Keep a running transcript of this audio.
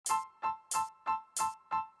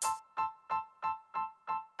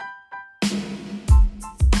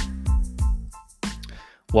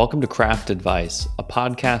Welcome to Craft Advice, a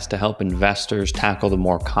podcast to help investors tackle the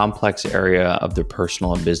more complex area of their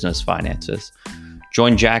personal and business finances.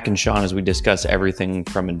 Join Jack and Sean as we discuss everything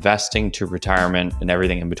from investing to retirement and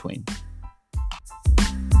everything in between.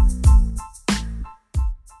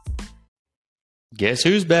 Guess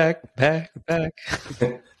who's back? Back.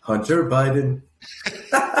 Hunter Biden.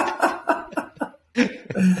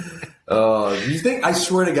 You think, I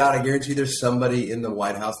swear to God, I guarantee there's somebody in the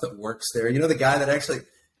White House that works there. You know, the guy that actually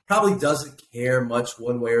probably doesn't care much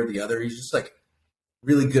one way or the other. He's just like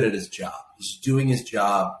really good at his job. He's doing his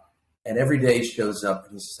job. And every day he shows up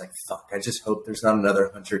and he's just like, fuck, I just hope there's not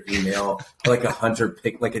another Hunter email, like a Hunter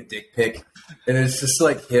pic, like a dick pic. And it's just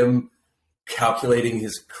like him calculating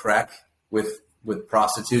his crack with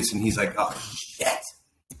prostitutes. And he's like, oh, shit.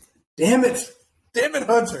 Damn it,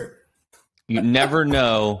 Hunter. You never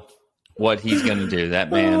know what he's going to do.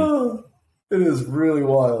 That man. It is really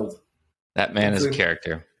wild. That man is a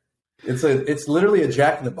character. It's literally a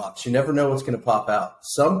Jack in the Box. You never know what's going to pop out.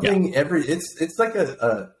 It's like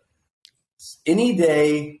any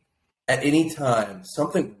day at any time,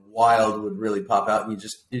 something wild would really pop out, and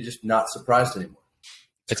you're just not surprised anymore.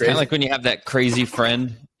 It's kind of like when you have that crazy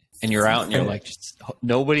friend and you're out and you're like,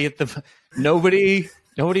 nobody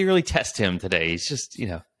really test him today. He's just, he's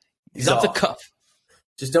off the cuff.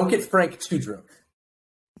 Just don't get Frank too drunk.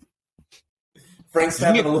 Frank's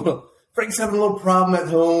having a little problem at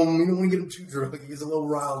home. You don't want to get him too drunk. He's a little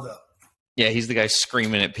riled up. Yeah, he's the guy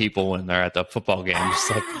screaming at people when they're at the football game,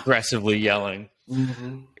 just like aggressively yelling.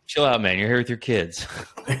 Mm-hmm. Chill out, man. You're here with your kids.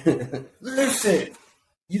 Listen,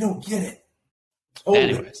 you don't get it.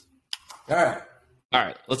 Anyways. All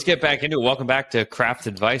right. Let's get back into it. Welcome back to Craft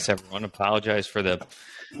Advice, everyone. Apologize for the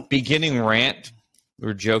beginning rant. We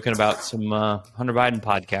were joking about some Hunter Biden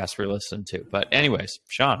podcasts we were listening to. But anyways,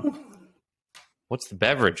 Sean, what's the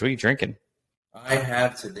beverage? What are you drinking? I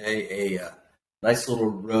have today a nice little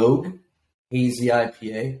Rogue Hazy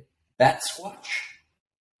IPA. Bat Squatch.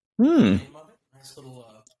 Nice little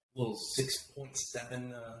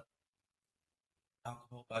 6.7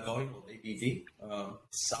 alcohol by volume, ABV.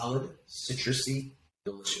 Solid, citrusy,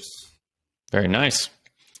 delicious. Very nice.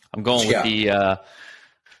 I'm going with the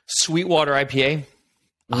Sweetwater IPA.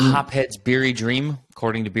 A Hophead's Beery Dream,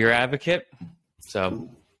 according to Beer Advocate. So,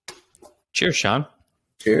 cheers, Sean.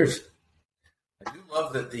 Cheers. I do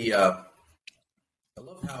love that I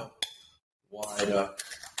love how wide, I gotta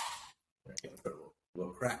put a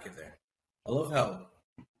little crack in there. I love how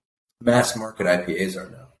mass market IPAs are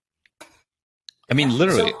now. I mean,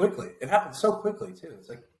 literally. So quickly. It happens so quickly, too. It's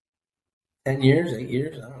like 10 years, 8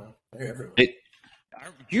 years, I don't know. They're everywhere. Do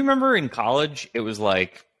you remember in college, it was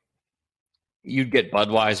like, you'd get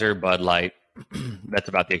Budweiser, Bud Light. That's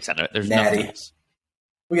about the extent of it. There's Natty. Nothing else.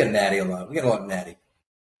 We got Natty a lot. We got a lot of Natty.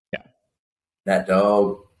 Yeah. Nat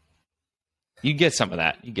Dog. You get some of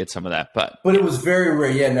that. But it was very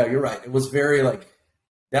rare. Yeah, no, you're right. It was very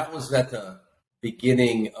that was at the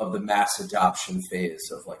beginning of the mass adoption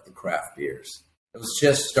phase of the craft beers. It was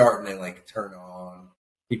just starting to turn on.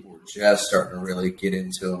 People were just starting to really get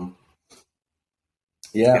into them.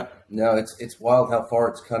 Yeah. No, it's wild how far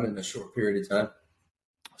it's come in a short period of time.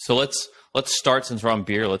 So let's start, since we're on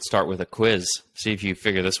beer, let's start with a quiz. See if you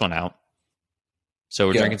figure this one out. So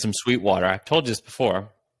we're drinking some Sweetwater. I told you this before.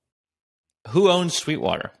 Who owns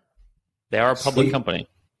Sweetwater? They are a public company.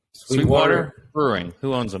 Sweetwater Brewing.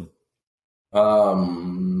 Who owns them?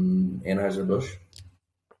 Anheuser-Busch.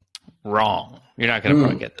 Wrong. You're not going to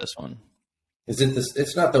probably get this one. Is it this?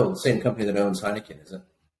 It's not the same company that owns Heineken, is it?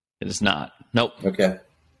 It is not. Nope. Okay.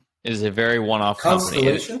 It is a very one-off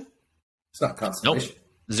Constellation? company. It's not Constellation. Nope.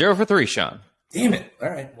 0 for 3, Sean. Damn it. All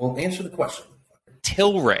right. Well, answer the question.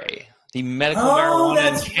 Tilray, the medical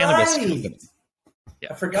marijuana and cannabis company. Yeah.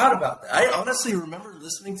 I forgot about that. I honestly remember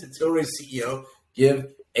listening to Tilray's CEO give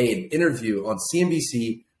an interview on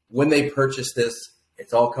CNBC when they purchased this.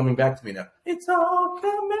 It's all coming back to me now. It's all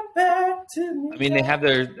coming back to me. I mean, they have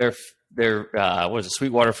their what is it,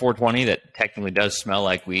 Sweetwater 420 that technically does smell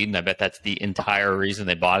like weed, and I bet that's the entire reason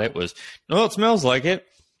they bought it was, it smells like it.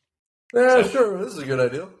 Yeah, sure. This is a good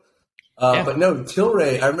idea. But no,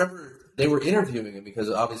 Tilray, I remember they were interviewing him because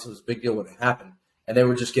obviously it was a big deal when it happened, and they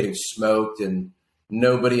were just getting smoked, and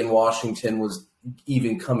nobody in Washington was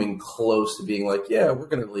even coming close to being like, yeah, we're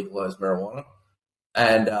going to legalize marijuana.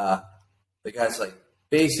 And the guy's like,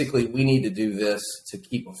 basically, we need to do this to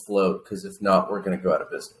keep afloat, because if not, we're going to go out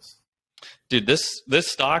of business. Dude, this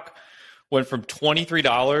stock went from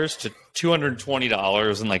 $23 to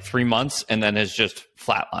 $220 in 3 months, and then has just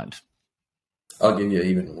flatlined. I'll give you an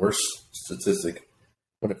even worse statistic.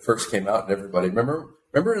 When it first came out, and everybody remember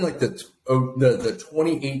in the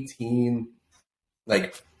 2018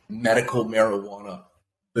 like medical marijuana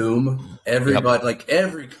boom. Everybody, like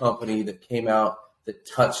every company that came out that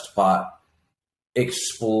touched pot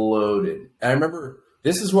exploded. And I remember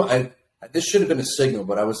this is what this should have been a signal,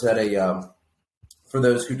 but I was at for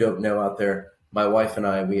those who don't know out there, my wife and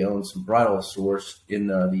I, we own some bridal stores in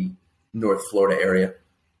the North Florida area,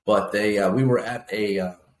 but we were at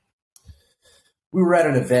an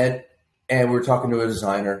event and we were talking to a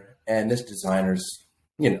designer, and this designer's,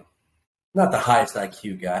 not the highest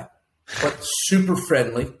IQ guy, but super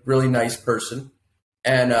friendly, really nice person.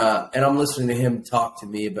 And I'm listening to him talk to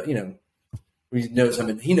me about, he knows I'm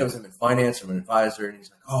in finance, I'm an advisor, and he's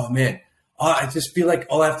like, oh man, I just feel like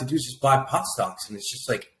all I have to do is just buy pot stocks. And it's just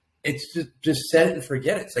like, it's just set it and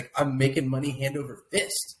forget it. It's like I'm making money hand over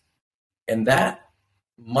fist. And that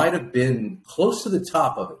might have been close to the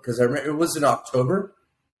top of it, because I remember it was in October.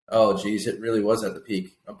 Oh, geez, it really was at the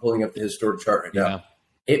peak. I'm pulling up the historic chart right now.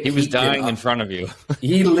 He was dying in front of you.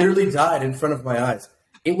 He literally died in front of my eyes.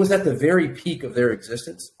 It was at the very peak of their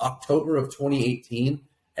existence, October of 2018.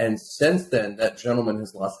 And since then, that gentleman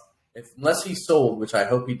has lost, unless he sold, which I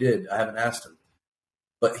hope he did. I haven't asked him.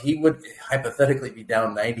 But he would hypothetically be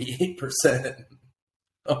down 98%.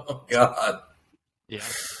 Oh, God. Yeah.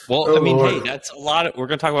 Well, I mean, hey, that's a lot. We're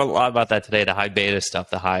going to talk a lot about that today, the high beta stuff,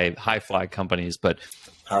 the high fly companies. But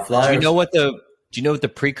do you know what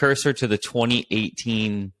the precursor to the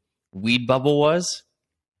 2018 weed bubble was?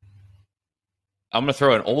 I'm going to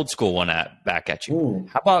throw an old school one back at you. Ooh.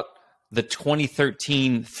 How about the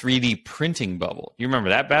 2013 3D printing bubble? You remember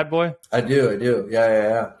that bad boy? I do.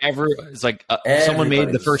 Yeah. It's like someone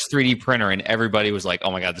made the first 3D printer, and everybody was like,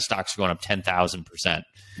 "Oh my god, the stocks are going up 10,000%."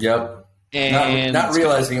 Yep. And not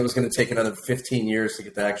realizing it was going to take another 15 years to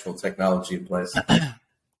get the actual technology in place.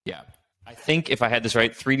 Yeah, I think if I had this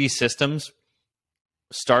right, 3D Systems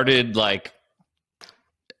started like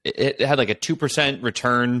it had like a 2%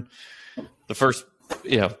 return the first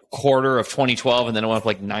quarter of 2012, and then it went up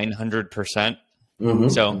like 900%. Mm-hmm,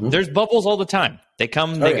 so there's bubbles all the time. They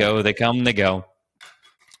come, they go. They come, they go.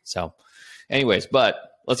 So, anyways, but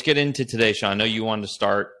let's get into today, Sean. I know you wanted to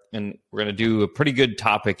start, and we're going to do a pretty good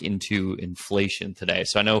topic into inflation today.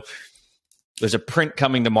 So I know there's a print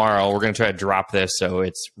coming tomorrow. We're going to try to drop this so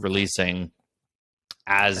it's releasing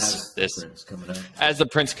as the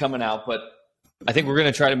print's coming out. But I think we're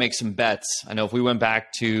going to try to make some bets. I know if we went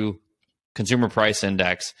back to Consumer Price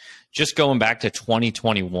Index, just going back to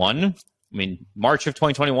 2021, I mean, March of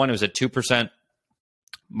 2021, it was at 2%.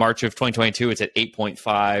 March of 2022, it's at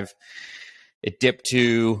 8.5. It dipped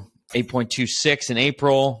to 8.26 in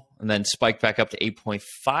April and then spiked back up to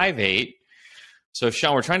 8.58. So,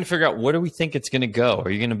 Sean, we're trying to figure out, what do we think it's going to go? Are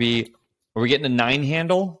we getting a 9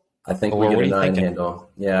 handle? I think we get a 9 handle.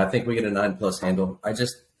 Yeah, I think we get a 9+ handle.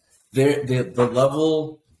 The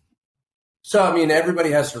level. So, I mean,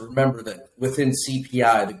 everybody has to remember that within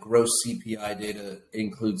CPI, the gross CPI data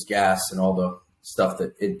includes gas and all the stuff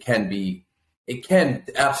that it can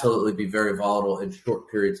absolutely be very volatile in short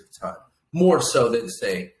periods of time. More so than,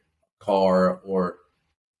 say, car or,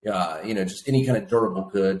 just any kind of durable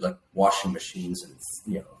good like washing machines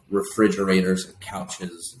and, refrigerators and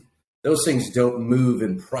couches. Those things don't move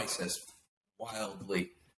in price as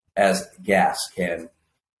wildly as gas can.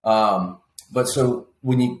 But so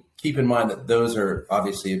when you keep in mind that those are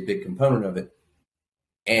obviously a big component of it,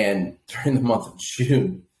 and during the month of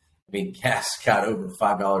June, I mean, gas got over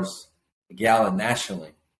 $5 a gallon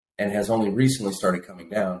nationally and has only recently started coming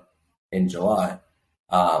down in July.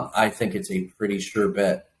 I think it's a pretty sure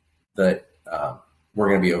bet that we're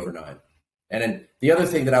going to be over 9. And then the other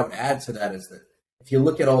thing that I would add to that is that if you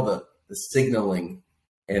look at all the signaling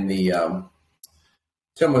and the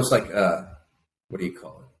it's almost like what do you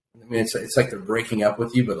call it? I mean, it's like they're breaking up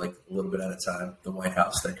with you, but like a little bit at a time. The White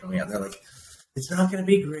House, they're coming out. They're like, it's not going to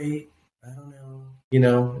be great. I don't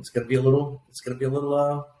know. It's going to be a little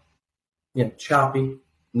choppy,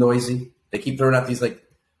 noisy. They keep throwing out these like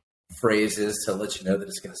phrases to let you know that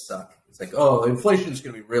it's going to suck. It's like, oh, inflation is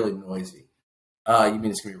going to be really noisy. You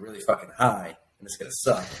mean it's going to be really fucking high and it's going to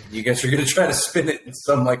suck. You guys are going to try to spin it in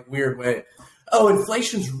some like weird way. Oh,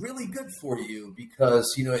 inflation's really good for you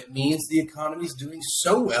because, it means the economy's doing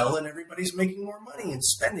so well and everybody's making more money and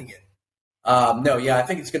spending it. I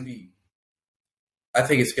think it's going to be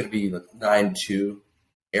the 9.2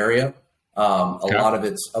 area. A lot of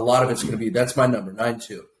it's going to be, that's my number,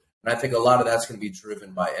 9.2. And I think a lot of that's going to be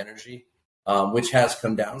driven by energy, which has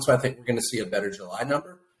come down. So I think we're going to see a better July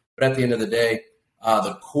number. But at the end of the day,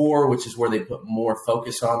 the core, which is where they put more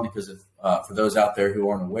focus on because of, for those out there who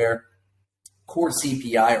aren't aware, core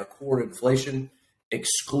CPI or core inflation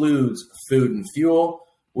excludes food and fuel,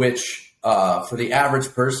 which for the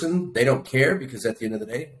average person, they don't care because at the end of the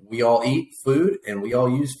day, we all eat food and we all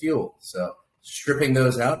use fuel. So stripping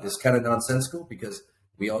those out is kind of nonsensical because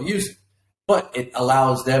we all use it. But it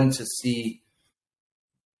allows them to see,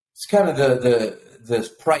 it's kind of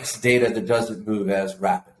the price data that doesn't move as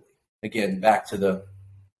rapidly. Again, back to the,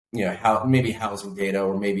 how maybe housing data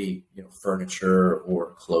or maybe, furniture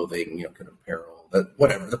or clothing, kind of apparel, but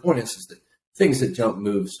whatever. The point is that things that don't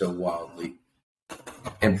move so wildly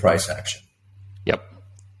in price action. Yep.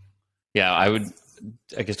 Yeah,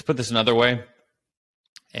 I guess to put this another way,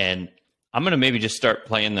 and I'm going to maybe just start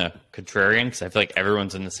playing the contrarian because I feel like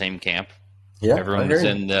everyone's in the same camp. Yeah, everyone was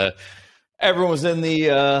in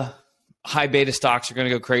the high beta stocks are going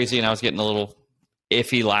to go crazy, and I was getting a little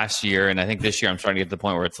iffy last year, and I think this year I'm starting to get to the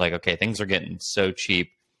point where it's like, okay, things are getting so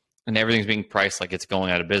cheap, and everything's being priced like it's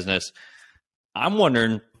going out of business. I'm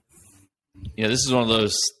wondering, this is one of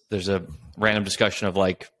those. There's a random discussion of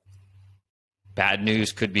like bad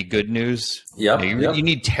news could be good news. Yeah, you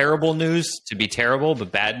need terrible news to be terrible,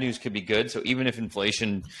 but bad news could be good. So even if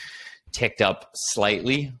inflation ticked up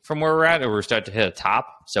slightly from where we're at, or we're starting to hit a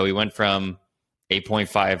top. So we went from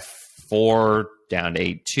 8.54 down to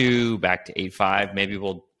 8.2, back to 8.5. Maybe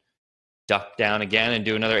we'll duck down again and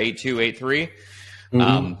do another 8.2, 8.3.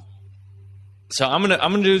 Mm-hmm. So I'm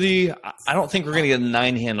gonna do I don't think we're gonna get a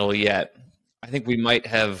 9 handle yet. I think we might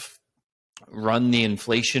have run the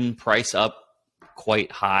inflation price up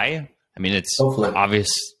quite high. I mean, it's obvious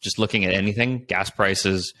just looking at anything, gas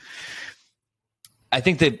prices. I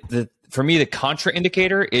think that for me, the contra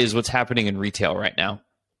indicator is what's happening in retail right now.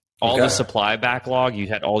 All the supply backlog, you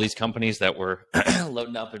had all these companies that were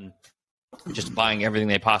loading up and just buying everything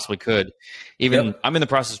they possibly could. I'm in the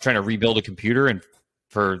process of trying to rebuild a computer, and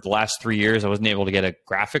for the last 3 years, I wasn't able to get a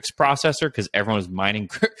graphics processor because everyone was mining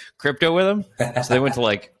crypto with them. So they went to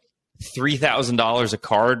like $3,000 a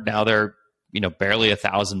card. Now they're barely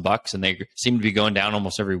 $1,000, and they seem to be going down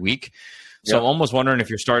almost every week. So I'm almost wondering if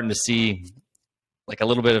you're starting to see like a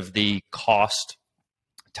little bit of the cost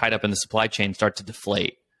tied up in the supply chain start to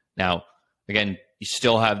deflate. Now, again, you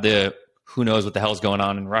still have the who knows what the hell's going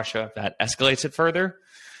on in Russia. That escalates it further.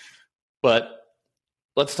 But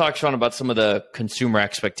let's talk, Sean, about some of the consumer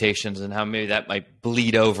expectations and how maybe that might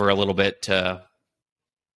bleed over a little bit to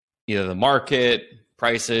either the market,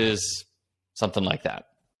 prices, something like that.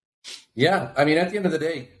 Yeah. I mean, at the end of the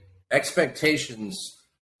day, expectations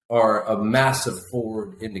are a massive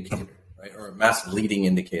forward indicator, right? Or a massive leading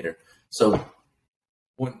indicator. So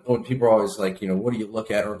when people are always like, what do you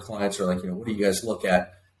look at? Or clients are like, what do you guys look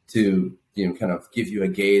at to, kind of give you a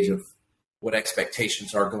gauge of what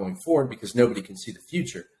expectations are going forward, because nobody can see the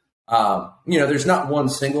future. There's not one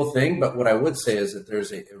single thing, but what I would say is that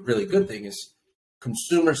there's a really good thing is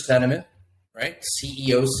consumer sentiment, right?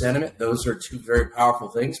 CEO sentiment. Those are two very powerful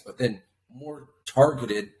things, but then more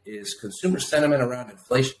targeted is consumer sentiment around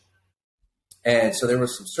inflation. And so there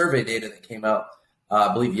was some survey data that came out,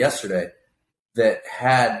 I believe yesterday, that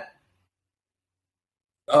had,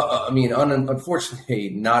 unfortunately,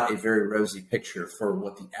 not a very rosy picture for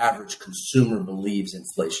what the average consumer believes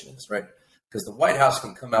inflation is, right? Because the White House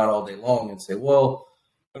can come out all day long and say, well,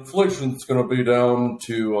 inflation's going to be down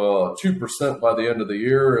to 2% by the end of the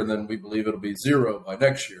year, and then we believe it'll be 0 by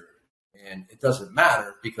next year. And it doesn't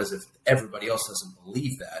matter, because if everybody else doesn't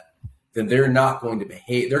believe that, then they're not going to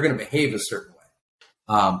behave. They're going to behave a certain way.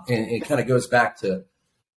 And it kind of goes back to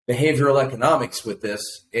behavioral economics with this,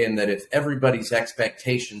 in that if everybody's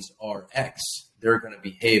expectations are X, they're going to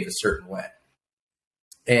behave a certain way.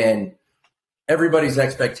 And everybody's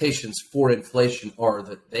expectations for inflation are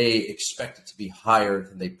that they expect it to be higher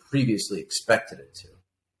than they previously expected it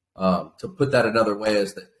to. To put that another way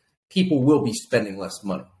is that people will be spending less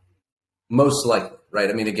money, most likely, right?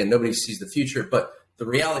 I mean, again, nobody sees the future, but the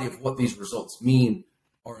reality of what these results mean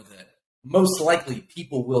are that most likely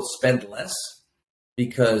people will spend less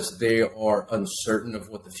because they are uncertain of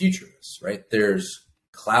what the future is, right? There's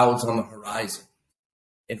clouds on the horizon.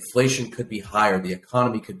 Inflation could be higher. The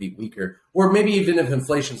economy could be weaker. Or maybe even if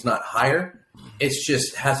inflation's not higher, it's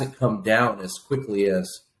just hasn't come down as quickly as,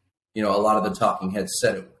 a lot of the talking heads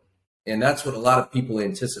said it would. And that's what a lot of people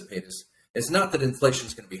anticipate is, it's not that inflation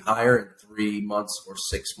is going to be higher in 3 months or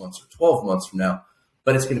 6 months or 12 months from now,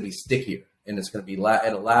 but it's going to be stickier, and it's going to be,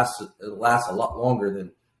 it'll last a lot longer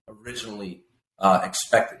than originally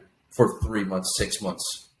expected for 3 months, 6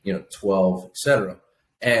 months, 12, etc.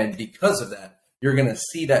 And because of that, you're going to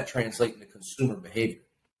see that translate into consumer behavior,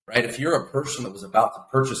 right? If you're a person that was about to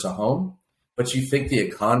purchase a home, but you think the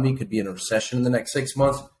economy could be in a recession in the next 6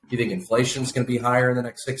 months, you think inflation is going to be higher in the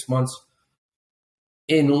next 6 months,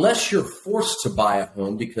 unless you're forced to buy a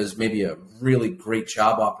home because maybe a really great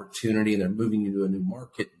job opportunity and they're moving you to a new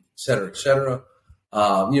market, et cetera,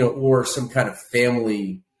 or some kind of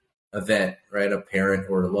family event, right? A parent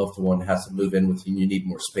or a loved one has to move in with you and you need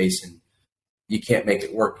more space and you can't make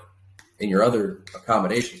it work in your other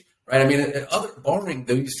accommodations, right? I mean, barring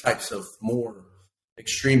those types of more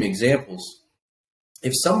extreme examples,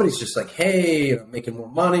 if somebody's just like, hey, I'm making more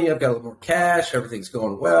money, I've got a little more cash, everything's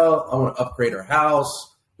going well, I want to upgrade our house,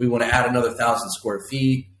 we want to add another 1,000 square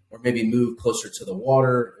feet, or maybe move closer to the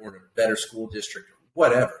water or to a better school district, or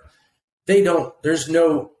whatever. There's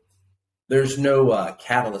no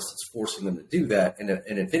catalyst that's forcing them to do that. And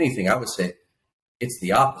if anything, I would say it's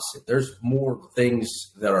the opposite. There's more things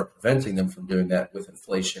that are preventing them from doing that with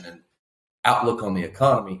inflation and outlook on the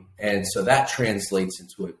economy. And so that translates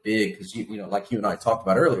into a big, because like you and I talked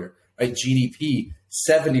about earlier, right? GDP,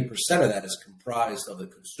 70% of that is comprised of the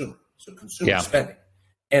consumer. So consumer spending.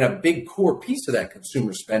 And a big core piece of that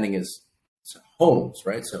consumer spending is homes,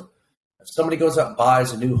 right? So if somebody goes out and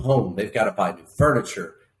buys a new home, they've got to buy new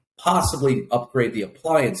furniture, possibly upgrade the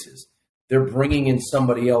appliances. They're bringing in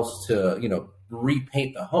somebody else to,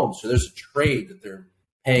 repaint the home. So there's a trade that they're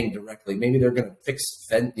paying directly. Maybe they're going to fix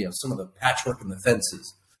some of the patchwork in the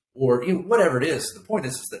fences or whatever it is. The point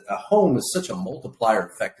is that a home is such a multiplier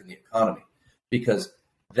effect in the economy because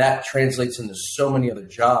that translates into so many other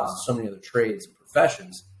jobs and so many other trades and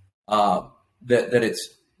professions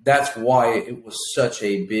that's why it was such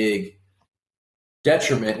a big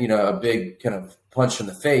detriment, a big kind of punch in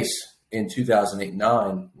the face in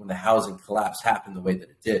 2008-9 when the housing collapse happened the way that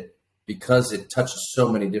it did, because it touches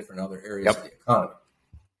so many different other areas of the economy.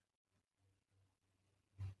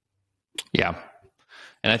 Yeah.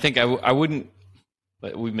 And I think I wouldn't,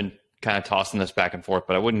 we've been kind of tossing this back and forth,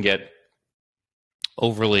 but I wouldn't get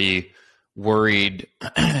overly worried,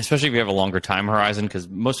 especially if you have a longer time horizon, because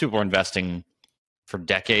most people are investing for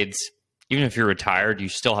decades. Even if you're retired, you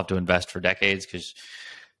still have to invest for decades because,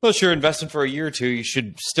 well, sure, investing for a year or two, you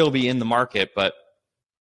should still be in the market. But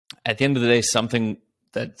at the end of the day, something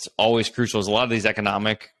that's always crucial is a lot of these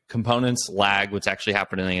economic components lag what's actually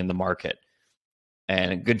happening in the market.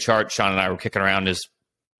 And a good chart Sean and I were kicking around is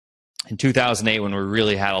in 2008, when we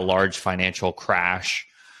really had a large financial crash,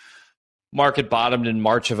 market bottomed in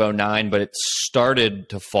March of 2009, but it started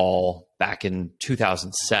to fall back in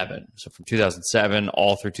 2007. So from 2007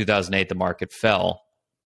 all through 2008, the market fell.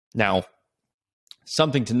 Now,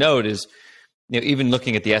 something to note is, even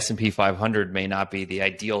looking at the S&P 500 may not be the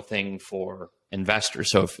ideal thing for investors.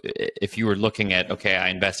 So if you were looking at, okay, I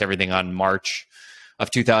invest everything on March of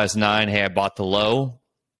 2009, hey, I bought the low.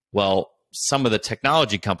 Well, some of the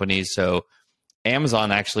technology companies, so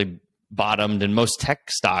Amazon actually bottomed, and most tech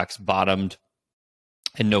stocks bottomed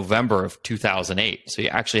in November of 2008. So you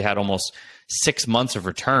actually had almost 6 months of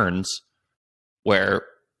returns where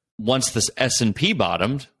once this S&P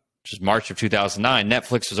bottomed, which is March of 2009,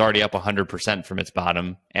 Netflix was already up 100% from its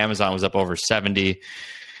bottom. Amazon was up over 70.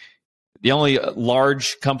 The only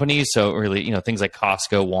large companies, so really, things like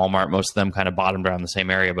Costco, Walmart, most of them kind of bottomed around the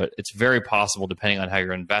same area, but it's very possible, depending on how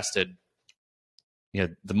you're invested,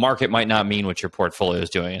 the market might not mean what your portfolio is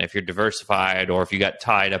doing. And if you're diversified or if you got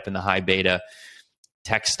tied up in the high beta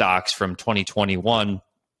tech stocks from 2021,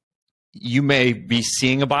 you may be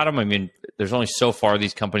seeing a bottom. I mean, there's only so far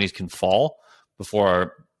these companies can fall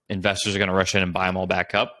before investors are going to rush in and buy them all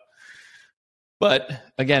back up. But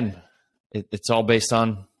again, it's all based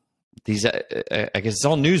on these, I guess it's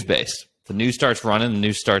all news based. The news starts running, the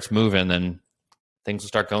news starts moving, then things will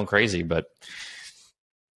start going crazy. But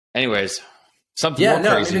anyways, something more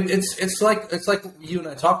crazy. I mean, it's like you and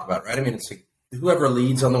I talked about, right? I mean, it's like whoever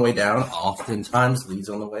leads on the way down oftentimes leads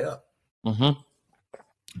on the way up. Mm-hmm.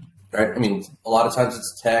 Right? I mean, a lot of times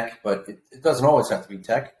it's tech, but it doesn't always have to be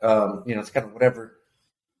tech. It's kind of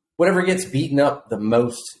whatever gets beaten up the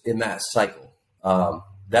most in that cycle.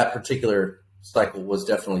 That particular cycle was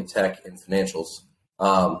definitely tech and financials.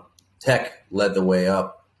 Tech led the way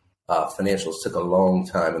up. Financials took a long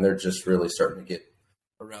time, and they're just really starting to get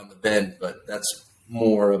around the bend. But that's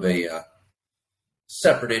more of a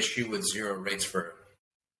separate issue with zero rates for a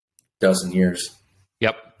dozen years.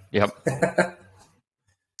 Yep.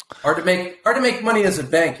 Hard to make money as a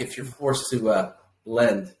bank if you're forced to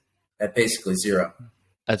lend at basically zero.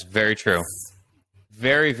 That's very true.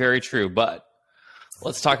 Very, very true. But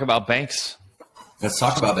let's talk about banks. Let's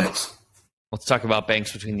talk about banks. Let's talk about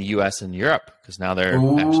banks between the U.S. and Europe, because now they're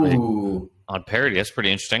actually on parity. That's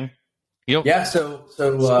pretty interesting. Yeah. So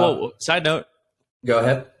side note. Go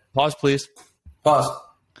ahead. Pause, please. Pause.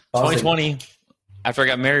 2020. After I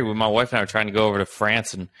got married, with my wife and I were trying to go over to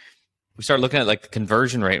France and we start looking at like the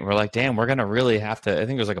conversion rate, and we're like, damn, we're gonna really have to. I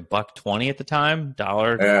think it was like $1.20 at the time,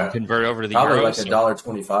 dollar convert over to the probably euro. Like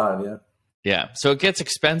 $1.25, yeah. Yeah, so it gets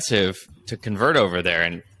expensive to convert over there,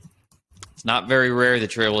 and it's not very rare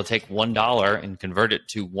that you're able to take $1 and convert it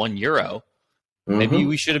to €1. Maybe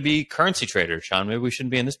we should be currency traders, Sean. Maybe we shouldn't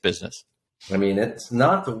be in this business. I mean, it's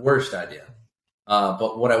not the worst idea.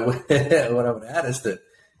 But what I would add is that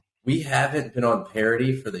we haven't been on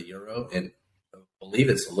parity for the euro in, I believe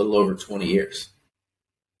it's a little over 20 years.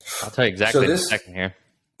 I'll tell you exactly in a second here.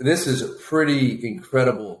 This is a pretty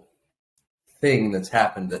incredible thing that's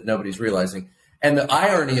happened that nobody's realizing. And the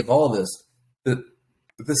irony of all this, the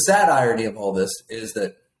sad irony of all this is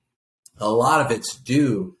that a lot of it's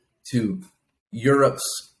due to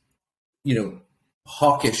Europe's,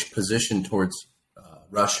 hawkish position towards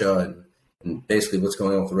Russia and basically what's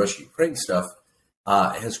going on with the Russia-Ukraine stuff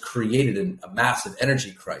has created a massive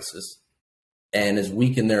energy crisis and has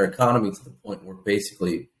weakened their economy to the point where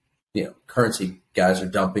basically, currency guys are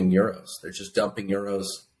dumping euros. They're just dumping euros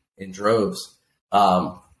in droves.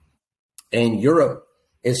 And Europe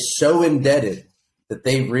is so indebted that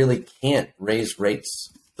they really can't raise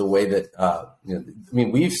rates the way that,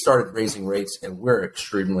 we've started raising rates and we're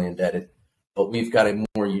extremely indebted, but we've got a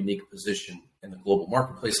more unique position in the global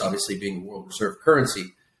marketplace, obviously being the world reserve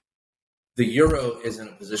currency. The euro is in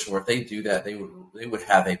a position where if they do that, they would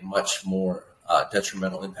have a much more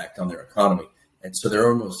detrimental impact on their economy. And so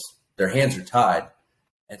their hands are tied.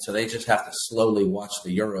 And so they just have to slowly watch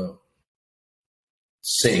the euro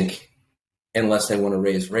sink unless they want to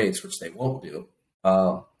raise rates, which they won't do.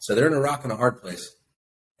 So they're in a rock and a hard place.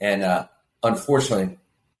 And unfortunately,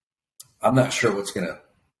 I'm not sure what's gonna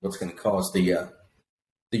cause the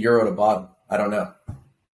euro to bottom. I don't know.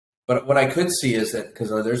 But what I could see is that because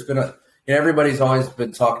there's been everybody's always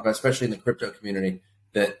been talking about, especially in the crypto community,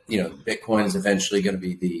 that Bitcoin is eventually going to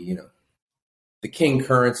be the king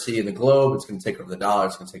currency in the globe. It's going to take over the dollar.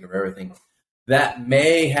 It's going to take over everything. That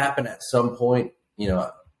may happen at some point.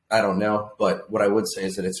 I don't know. But what I would say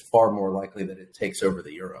is that it's far more likely that it takes over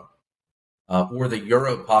the euro. Or the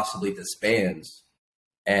euro possibly disbands,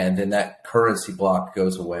 and then that currency block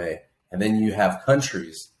goes away, and then you have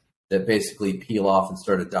countries that basically peel off and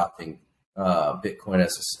start adopting Bitcoin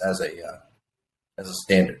as a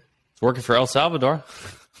standard. It's working for El Salvador.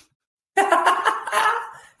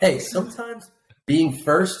 Hey, sometimes being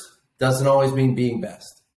first doesn't always mean being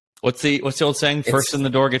best. What's the old saying? First in the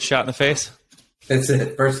door gets shot in the face. That's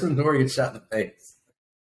it. First in the door gets shot in the face.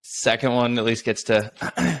 Second one at least gets to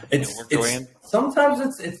work their way in.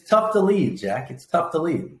 Sometimes it's tough to lead, Jack. It's tough to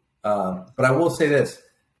lead. But I will say this.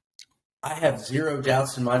 I have zero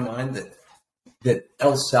doubts in my mind that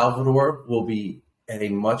El Salvador will be in a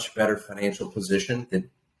much better financial position than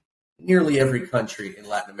nearly every country in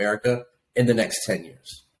Latin America in the next 10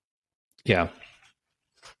 years. Yeah.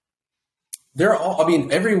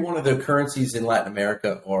 Every one of the currencies in Latin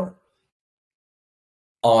America are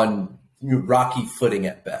on rocky footing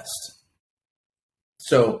at best.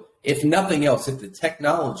 So if nothing else, if the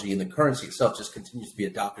technology and the currency itself just continues to be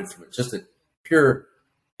adopted from it, just a pure,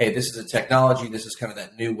 hey, this is a technology, this is kind of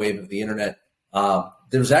that new wave of the internet.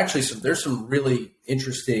 There's some really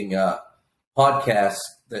interesting podcasts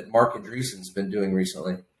that Mark Andreessen's been doing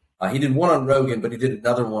recently. He did one on Rogan, but he did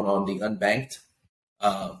another one on the Unbanked,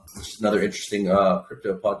 which is another interesting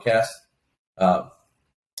crypto podcast.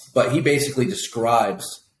 But he basically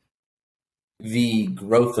describes the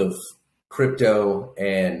growth of crypto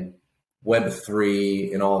and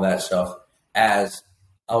Web3 and all that stuff as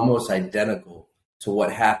almost identical to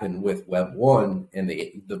what happened with Web 1 and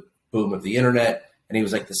the boom of the internet. And he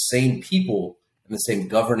was like the same people and the same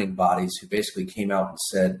governing bodies who basically came out and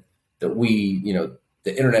said that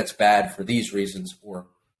the internet's bad for these reasons, or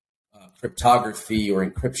cryptography or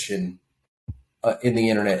encryption in the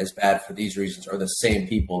internet is bad for these reasons, are the same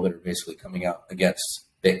people that are basically coming out against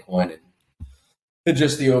Bitcoin and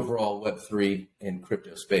just the overall Web3 and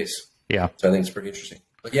crypto space. Yeah. So I think it's pretty interesting.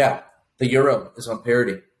 But yeah, the euro is on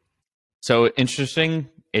parity. So interesting.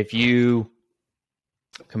 If you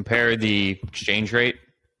compare the exchange rate,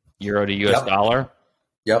 euro to US dollar,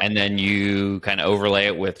 and then you kind of overlay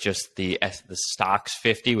it with just the stocks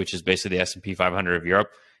 50, which is basically the S&P 500 of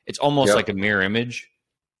Europe, it's almost like a mirror image.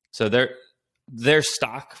 So their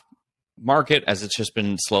stock market, as it's just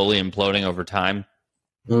been slowly imploding over time,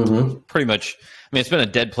 pretty much, it's been a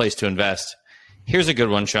dead place to invest. Here's a good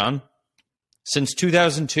one, Sean. Since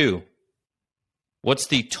 2002, what's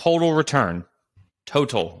the total return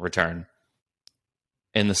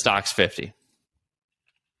in the stocks 50?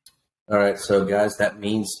 All right, so guys, that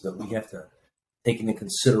means that we have to take into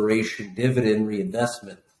consideration dividend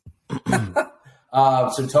reinvestment.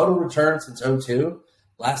 So total return since '02,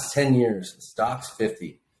 last 10 years, stocks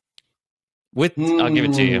 50. I'll give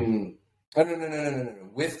it to you. No.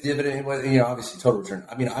 With dividend, obviously total return.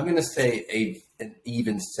 I mean, I'm going to say an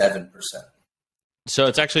even 7%. So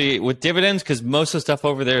it's actually with dividends, because most of the stuff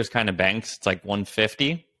over there is kind of banks. It's like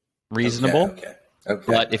 150, reasonable. Okay.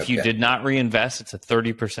 But if you did not reinvest, it's a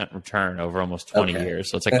 30% return over almost 20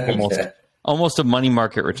 years. So it's like almost a money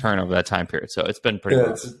market return over that time period. So it's been pretty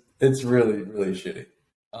good. It's really, really shitty.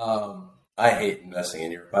 I hate investing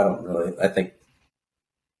in Europe. I think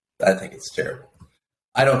it's terrible.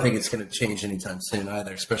 I don't think it's going to change anytime soon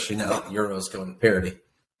either, especially now that the euro is going to parity.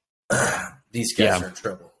 These guys are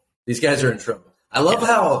in trouble. I love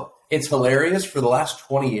how it's hilarious for the last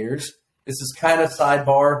 20 years. This is kind of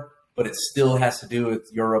sidebar, but it still has to do with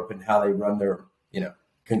Europe and how they run their,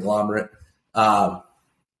 conglomerate.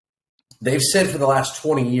 They've said for the last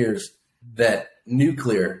 20 years that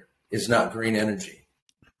nuclear is not green energy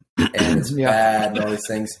and it's bad and all these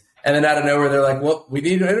things. And then out of nowhere, they're like, well, we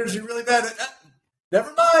need energy really bad.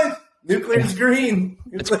 Never mind. Nuclear is green.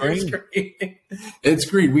 It's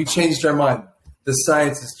green. We changed our mind. The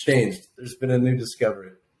science has changed. There's been a new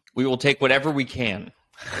discovery. We will take whatever we can.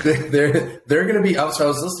 They're going to be. So I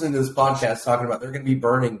was listening to this podcast talking about they're going to be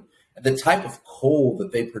burning the type of coal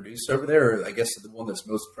that they produce over there. Or I guess the one that's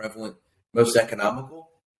most prevalent, most economical.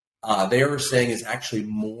 They were saying is actually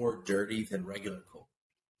more dirty than regular coal.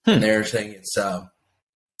 And they're saying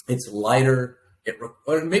it's lighter.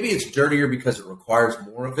 Or maybe it's dirtier because it requires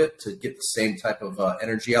more of it to get the same type of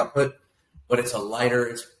energy output. But it's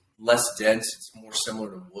it's less dense. It's more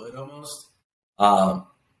similar to wood almost.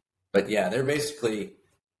 But yeah, they're basically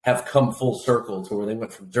have come full circle to where they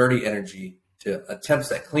went from dirty energy to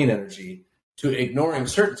attempts at clean energy to ignoring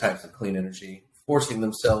certain types of clean energy, forcing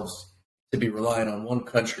themselves to be reliant on one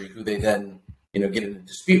country who they then, get in a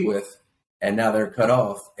dispute with. And now they're cut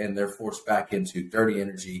off and they're forced back into dirty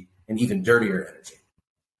energy and even dirtier energy.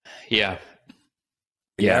 Yeah.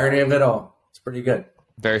 The irony of it all. It's pretty good.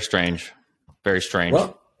 Very strange. Very strange.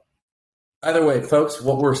 Well, either way, folks,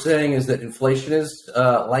 what we're saying is that inflation is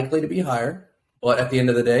likely to be higher. But at the end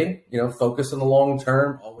of the day, focus on the long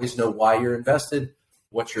term. Always know why you're invested,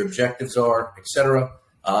 what your objectives are, etc.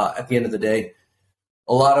 At the end of the day,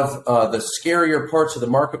 a lot of the scarier parts of the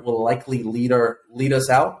market will likely lead us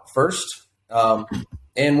out first.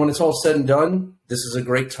 And when it's all said and done, this is a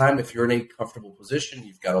great time if you're in a comfortable position,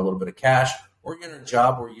 you've got a little bit of cash, or you're in a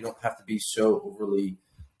job where you don't have to be so overly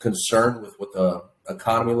concerned with what the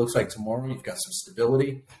economy looks like tomorrow. You've got some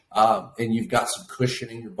stability, and you've got some cushion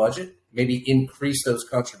in your budget. Maybe increase those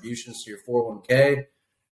contributions to your 401k,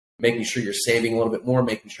 making sure you're saving a little bit more,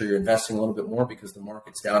 making sure you're investing a little bit more because the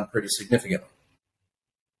market's down pretty significantly.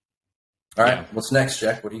 All right, what's next,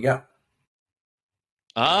 Jack? What do you got?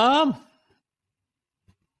 I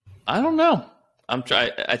don't know.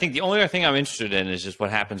 I think the only other thing I'm interested in is just what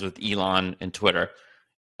happens with Elon and Twitter.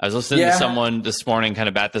 I was listening to someone this morning kind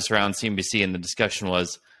of bat this around CNBC, and the discussion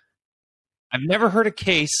was, I've never heard a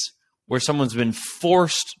case where someone's been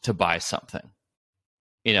forced to buy something.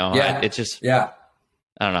 It's just, I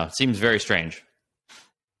don't know. It seems very strange.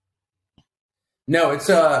 No, it's,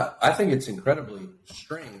 I think it's incredibly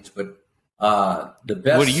strange, but the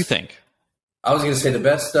best. What do you think? I was going to say the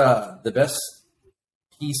best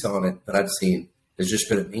piece on it that I've seen has just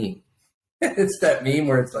been a meme. It's that meme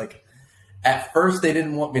where it's like, at first they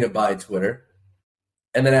didn't want me to buy Twitter,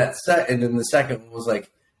 and then then the second one was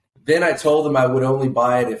like, then I told them I would only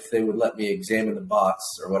buy it if they would let me examine the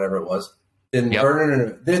bots or whatever it was. Then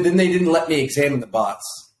Then they didn't let me examine the bots,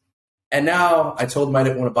 and now I told them I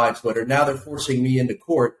didn't want to buy Twitter. Now they're forcing me into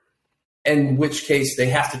court, in which case they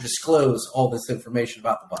have to disclose all this information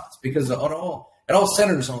about the bots because it all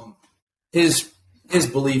centers on his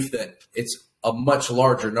belief that it's a much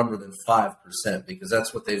larger number than 5%, because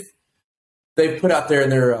that's what they've put out there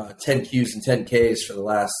in their 10Qs and 10Ks for the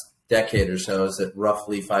last decade or so, is that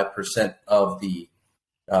roughly 5% of the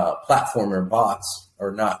platform or bots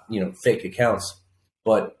are not, fake accounts.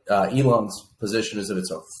 But Elon's position is that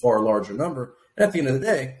it's a far larger number. And at the end of the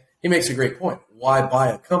day, he makes a great point. Why buy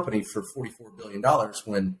a company for $44 billion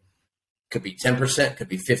when it could be 10%, could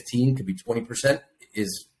be 15%, could be 20%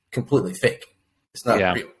 is completely fake. It's not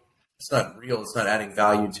real. It's not real. It's not adding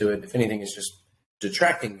value to it. If anything, it's just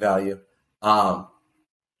detracting value. And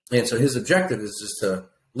so his objective is just to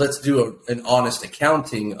let's do an honest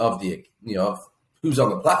accounting of the of who's on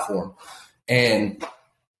the platform and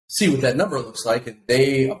see what that number looks like. And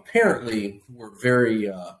they apparently were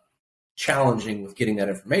very challenging with getting that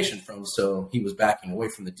information from. So he was backing away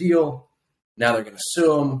from the deal. Now they're going to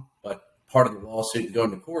sue him, but part of the lawsuit and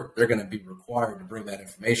going to court, they're going to be required to bring that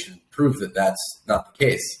information and prove that that's not the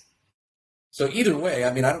case. So either way,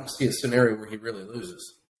 I mean, I don't see a scenario where he really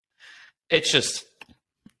loses. It's just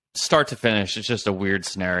start to finish. It's just a weird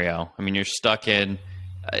scenario. I mean, you're stuck in.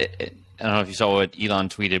 I don't know if you saw what Elon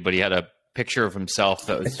tweeted, but he had a picture of himself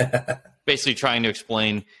that was basically trying to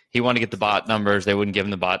explain he wanted to get the bot numbers. They wouldn't give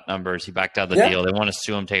him the bot numbers. He backed out of the deal. They want to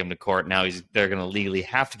sue him, take him to court. Now they're going to legally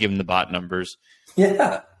have to give him the bot numbers.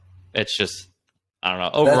 Yeah. It's just, I don't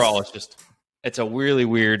know. Overall, it's a really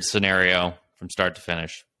weird scenario from start to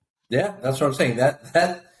finish. Yeah, that's what I'm saying.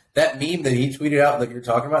 That meme that he tweeted out that you're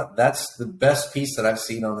talking about, that's the best piece that I've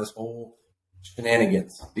seen on this whole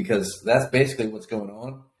shenanigans, because that's basically what's going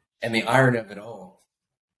on. And the irony of it all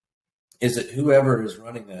is that whoever is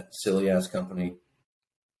running that silly ass company,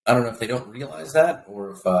 I don't know if they don't realize that,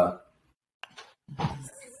 or if I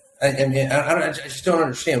just don't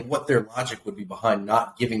understand what their logic would be behind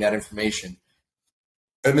not giving that information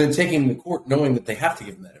and then taking them to court knowing that they have to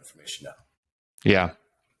give them that information now. Yeah.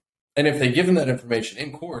 And if they give them that information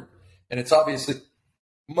in court, and it's obviously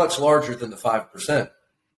much larger than the 5%,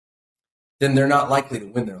 then they're not likely to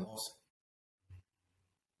win their lawsuit.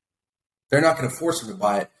 They're not going to force them to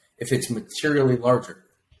buy it if it's materially larger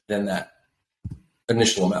than that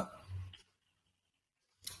initial amount.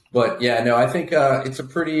 But yeah, no, I think it's a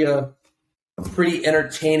pretty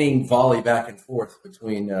entertaining volley back and forth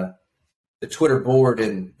between the Twitter board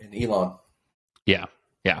and Elon. Yeah,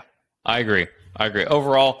 I agree.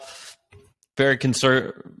 Overall, very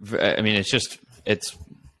conservative. I mean,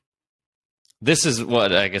 this is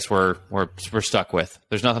what I guess we're stuck with.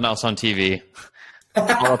 There's nothing else on TV.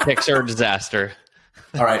 Politics are a disaster.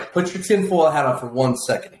 All right, put your tinfoil hat on for 1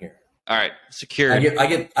 second here. All right, secure. I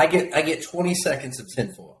get 20 seconds of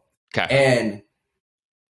tinfoil. Okay. And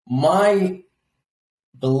my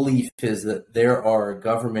belief is that there are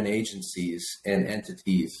government agencies and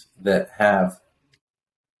entities that have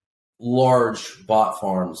large bot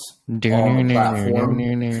farms on the platform.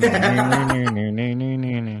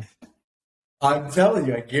 I'm telling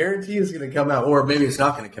you, I guarantee it's going to come out, or maybe it's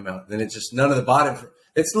not going to come out. Then it's just none of the bot.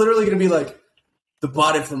 It's literally going to be like the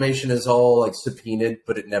bot information is all like subpoenaed,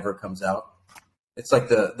 but it never comes out. It's like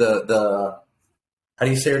the how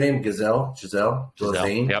do you say her name? Giselle.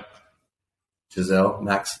 Yep. Giselle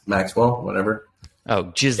Maxwell, whatever.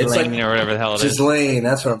 Oh, Ghislaine or whatever the hell it is. Ghislaine,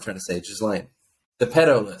 that's what I'm trying to say. Ghislaine. The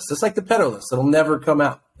pedo list. It's like the pedo list. It'll never come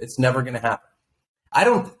out. It's never going to happen.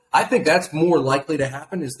 I think that's more likely to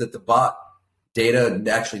happen, is that the bot data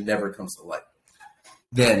actually never comes to light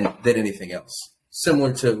than anything else.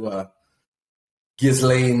 Similar to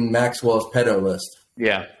Ghislaine Maxwell's pedo list.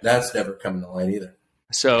 Yeah. That's never coming to light either.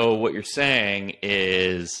 So what you're saying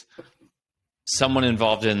is someone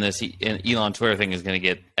involved in this Elon Twitter thing is going to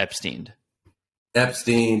get Epsteined.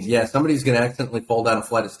 Yeah. Somebody's going to accidentally fall down a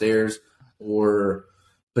flight of stairs or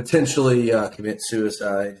potentially commit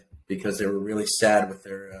suicide because they were really sad with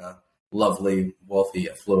their lovely, wealthy,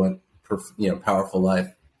 affluent, powerful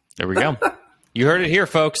life. There we go. You heard it here,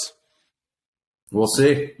 folks. We'll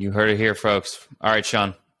see. You heard it here, folks. All right,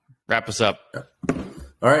 Sean, wrap us up.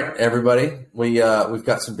 All right, everybody. We've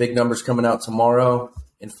got some big numbers coming out tomorrow.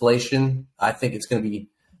 Inflation, I think it's going to be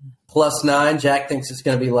 +9. Jack thinks it's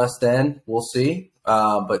going to be less than. We'll see.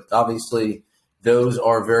 But obviously, those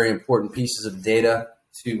are very important pieces of data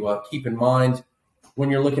to keep in mind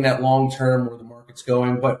when you're looking at long-term where the market's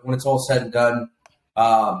going. But when it's all said and done,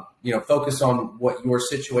 focus on what your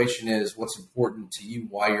situation is, what's important to you,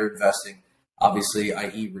 why you're investing. Obviously,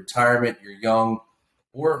 i.e. retirement, you're young,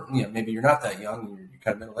 or maybe you're not that young, you're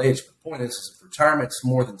kind of middle-aged. But the point is if retirement's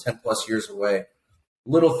more than 10 plus years away,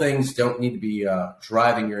 little things don't need to be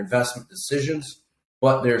driving your investment decisions,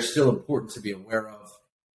 but they're still important to be aware of.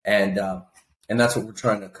 And that's what we're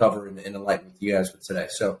trying to cover and enlighten with you guys with today.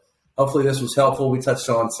 So hopefully this was helpful. We touched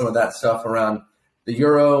on some of that stuff around the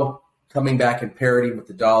euro coming back in parity with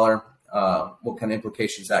the dollar, what kind of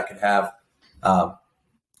implications that could have.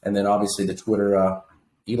 And then obviously the Twitter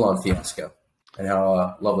Elon fiasco and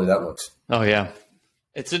how lovely that looks. Oh, yeah.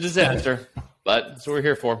 It's a disaster, but that's what we're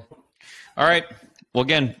here for. All right. Well,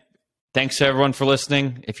 again, thanks to everyone for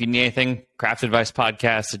listening. If you need anything,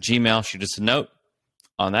 craftadvicepodcast@gmail.com. Shoot us a note.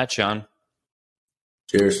 On that, Sean.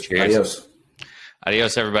 Cheers. Adios.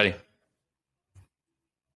 Adios, everybody.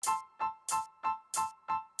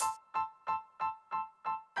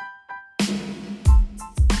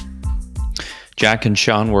 Jack and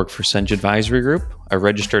Sean work for Senj Advisory Group, a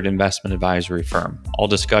registered investment advisory firm. All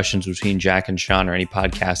discussions between Jack and Sean or any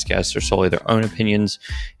podcast guests are solely their own opinions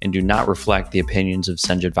and do not reflect the opinions of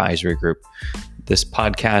Senj Advisory Group. This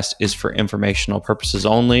podcast is for informational purposes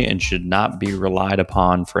only and should not be relied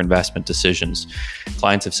upon for investment decisions.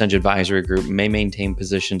 Clients of Senj Advisory Group may maintain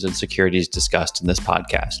positions in securities discussed in this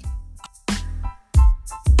podcast.